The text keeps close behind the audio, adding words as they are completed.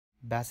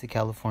Bassett,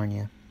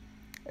 California.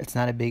 It's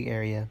not a big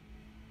area.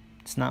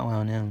 It's not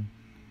well known.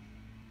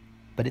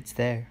 But it's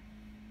there.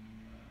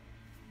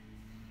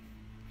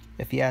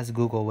 If you ask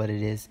Google what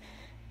it is,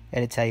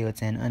 it'll tell you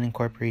it's an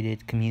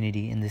unincorporated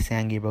community in the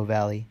San Gabriel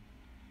Valley.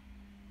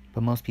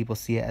 But most people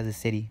see it as a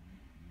city.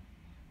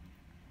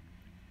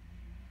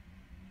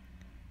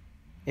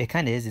 It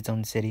kind of is its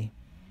own city.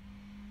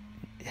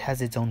 It has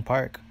its own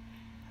park,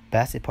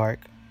 Bassett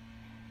Park.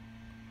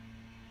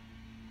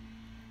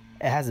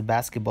 It has a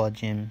basketball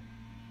gym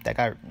that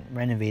got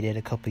renovated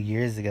a couple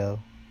years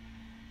ago.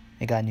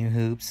 It got new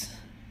hoops,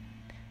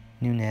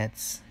 new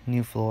nets,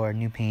 new floor,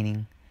 new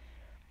painting.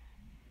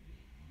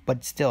 But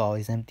it's still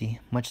always empty,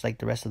 much like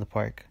the rest of the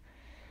park.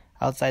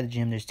 Outside the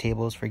gym, there's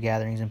tables for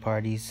gatherings and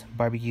parties,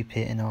 barbecue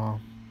pit and all.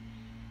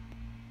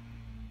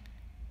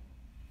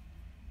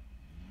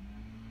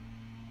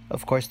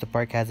 Of course, the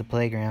park has a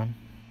playground.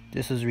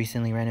 This was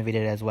recently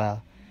renovated as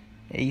well.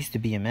 It used to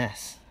be a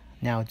mess.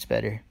 Now it's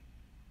better.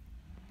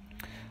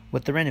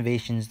 With the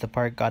renovations, the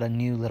park got a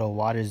new little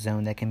water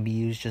zone that can be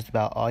used just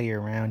about all year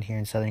round here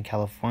in Southern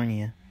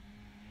California.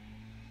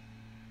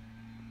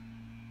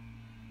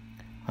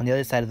 On the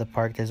other side of the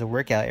park, there's a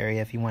workout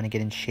area if you want to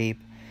get in shape.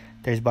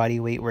 There's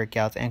body weight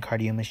workouts and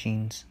cardio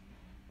machines.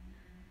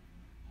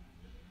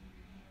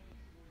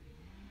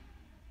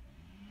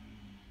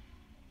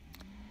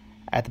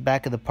 At the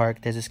back of the park,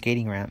 there's a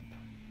skating ramp.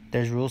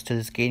 There's rules to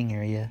the skating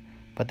area,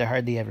 but they're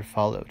hardly ever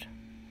followed.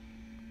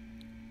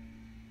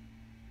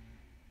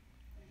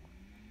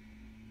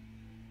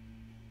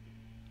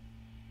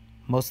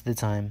 Most of the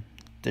time,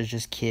 there's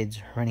just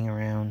kids running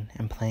around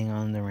and playing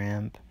on the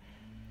ramp.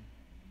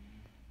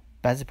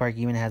 Bassett Park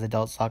even has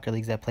adult soccer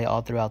leagues that play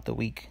all throughout the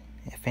week.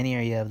 If any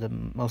area of the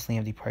mostly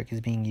empty park is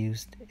being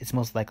used, it's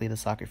most likely the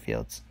soccer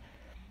fields.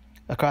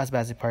 Across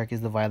Bassett Park is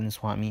the violent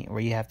swap meet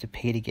where you have to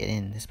pay to get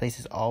in. This place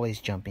is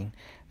always jumping.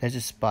 There's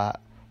a spot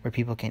where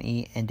people can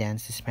eat and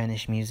dance to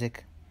Spanish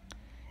music.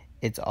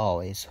 It's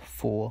always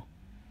full.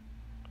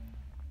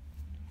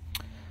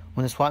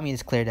 When the swap meet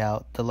is cleared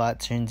out, the lot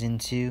turns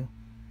into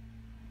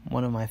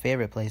one of my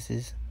favorite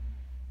places,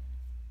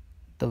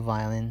 the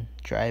Violin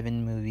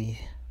Drive-In Movie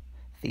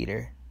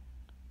Theater.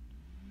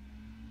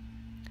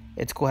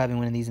 It's cool having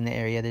one of these in the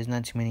area. There's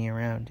not too many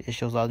around. It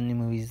shows all the new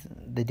movies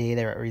the day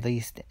they're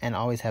released and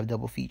always have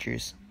double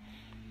features.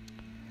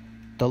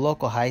 The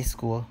local high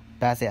school,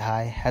 Bassett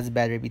High, has a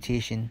bad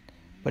reputation,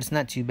 but it's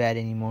not too bad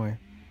anymore.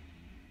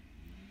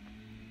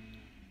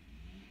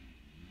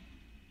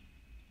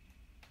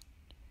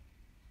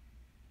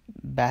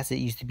 Bassett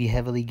used to be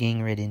heavily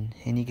gang-ridden,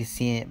 and you can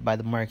see it by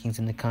the markings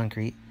in the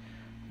concrete.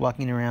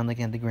 Walking around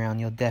looking at the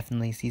ground, you'll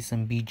definitely see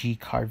some BG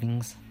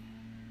carvings.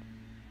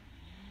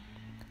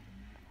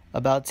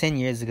 About 10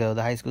 years ago,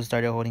 the high school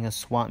started holding a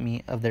swap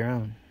meet of their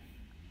own.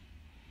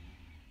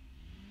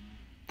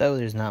 Though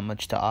there's not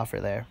much to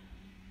offer there.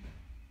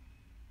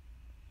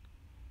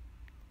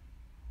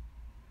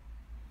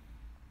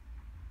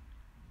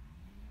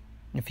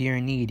 If you're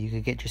in need, you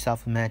could get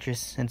yourself a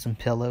mattress and some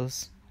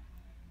pillows,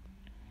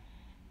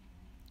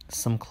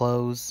 some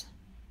clothes,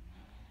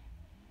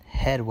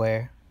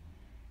 headwear,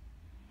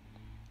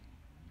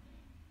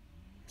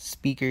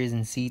 speakers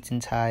and seats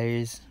and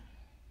tires,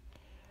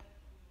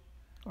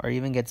 or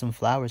even get some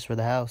flowers for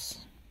the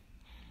house.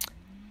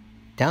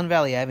 Down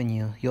Valley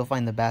Avenue, you'll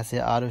find the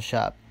Bassett Auto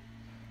Shop.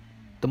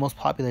 The most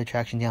popular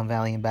attraction down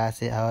Valley in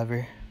Bassett,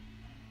 however,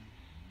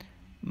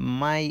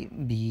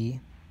 might be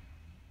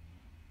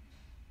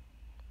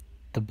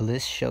the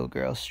Bliss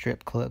Showgirl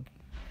Strip Club.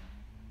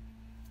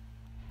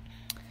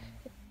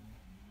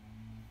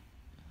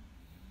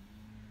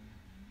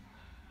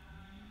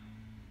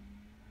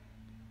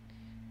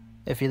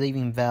 If you're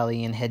leaving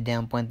Valley and head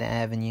down Puente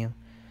Avenue,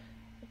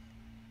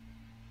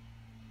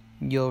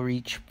 you'll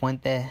reach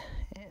Puente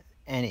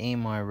and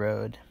Amar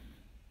Road.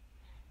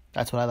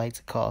 That's what I like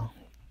to call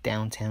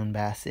downtown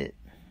Bassett.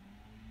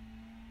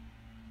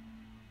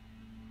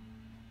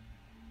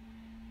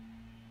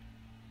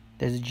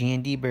 There's a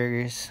G&D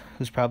Burgers,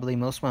 who's probably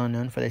most well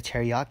known for their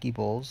teriyaki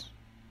bowls.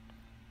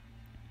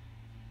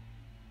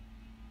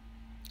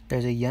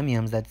 There's a Yum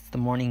Yums that's the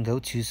morning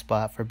go-to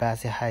spot for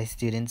Bassett High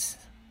students.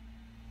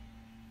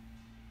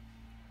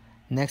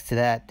 Next to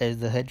that, there's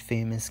the hood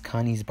famous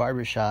Connie's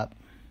Barbershop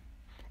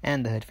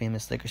and the hood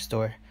famous liquor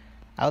store.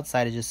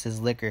 Outside it just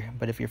says liquor,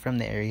 but if you're from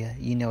the area,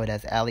 you know it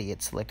as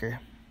Elliott's Liquor.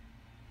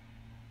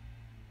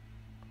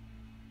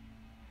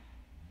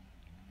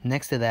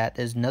 Next to that,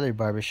 there's another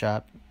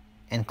barbershop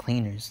and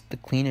cleaners. The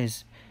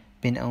cleaners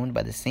been owned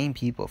by the same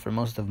people for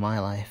most of my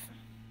life.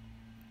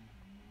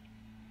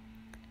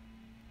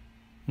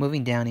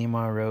 Moving down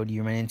Amar Road,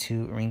 you run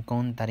into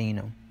Rincon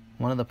Tarino,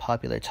 one of the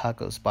popular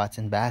taco spots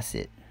in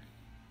Bassett.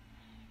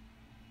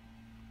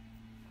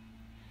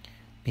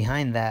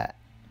 Behind that,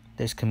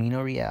 there's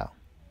Camino Real,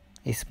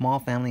 a small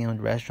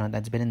family-owned restaurant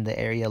that's been in the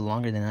area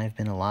longer than I've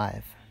been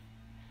alive.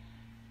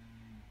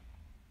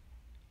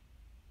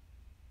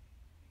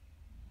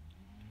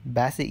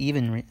 Bassett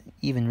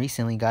even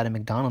recently got a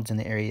McDonald's in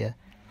the area.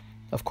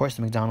 Of course,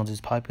 the McDonald's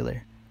is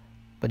popular,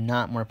 but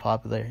not more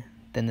popular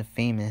than the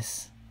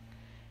famous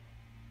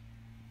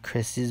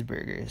Chris's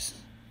Burgers.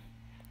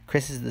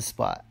 Chris is the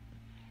spot.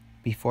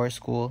 Before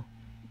school,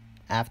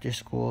 after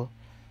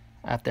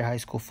high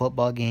school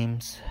football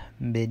games,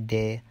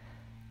 midday,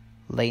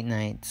 late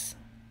nights.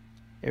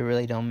 It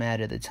really don't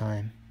matter the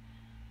time.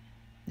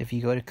 If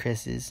you go to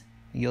Chris's,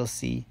 you'll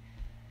see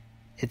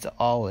it's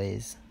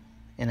always,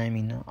 and I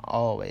mean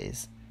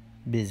always,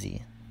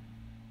 busy.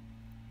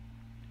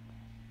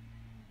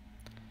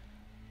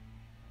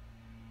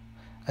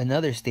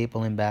 Another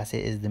staple in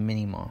Bassett is the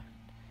mini mall.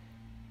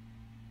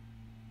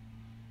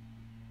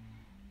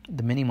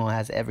 The mini mall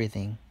has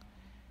everything.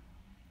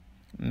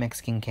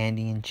 Mexican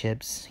candy and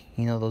chips.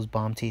 You know those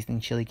bomb tasting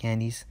chili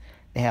candies?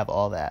 They have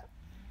all that.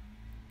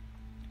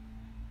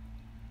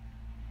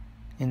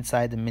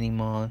 Inside the mini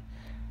mall,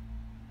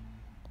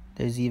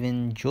 there's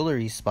even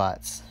jewelry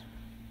spots.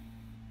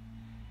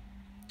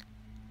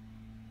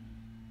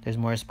 There's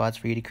more spots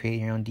for you to create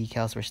your own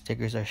decals or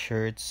stickers or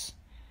shirts.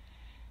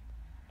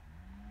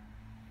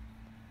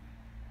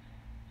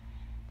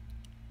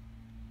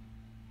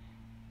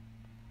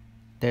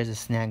 There's a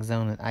snack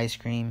zone with ice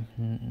cream,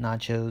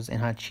 nachos, and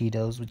hot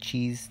Cheetos with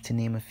cheese, to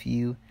name a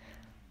few.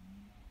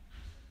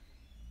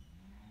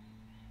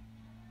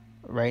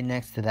 Right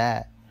next to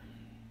that,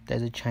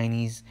 there's a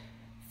Chinese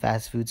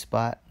fast food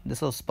spot.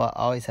 This little spot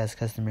always has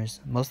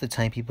customers. Most of the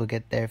time people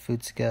get their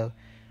food to go,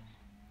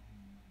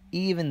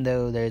 even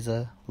though there's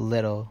a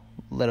little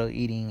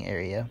eating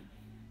area.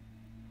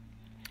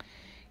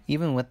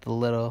 Even with the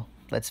little,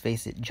 let's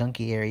face it,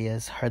 junky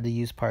areas, hardly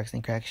used parks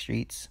and crack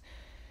streets,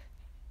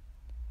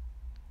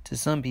 to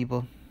some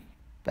people,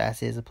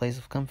 Bassett is a place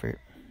of comfort.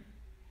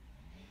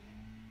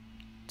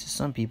 To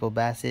some people,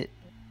 Bassett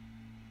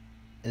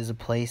is a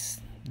place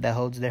that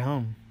holds their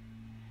home.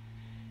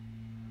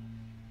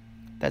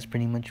 That's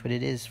pretty much what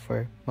it is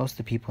for most of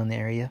the people in the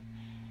area.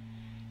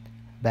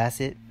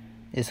 Bassett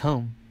is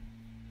home.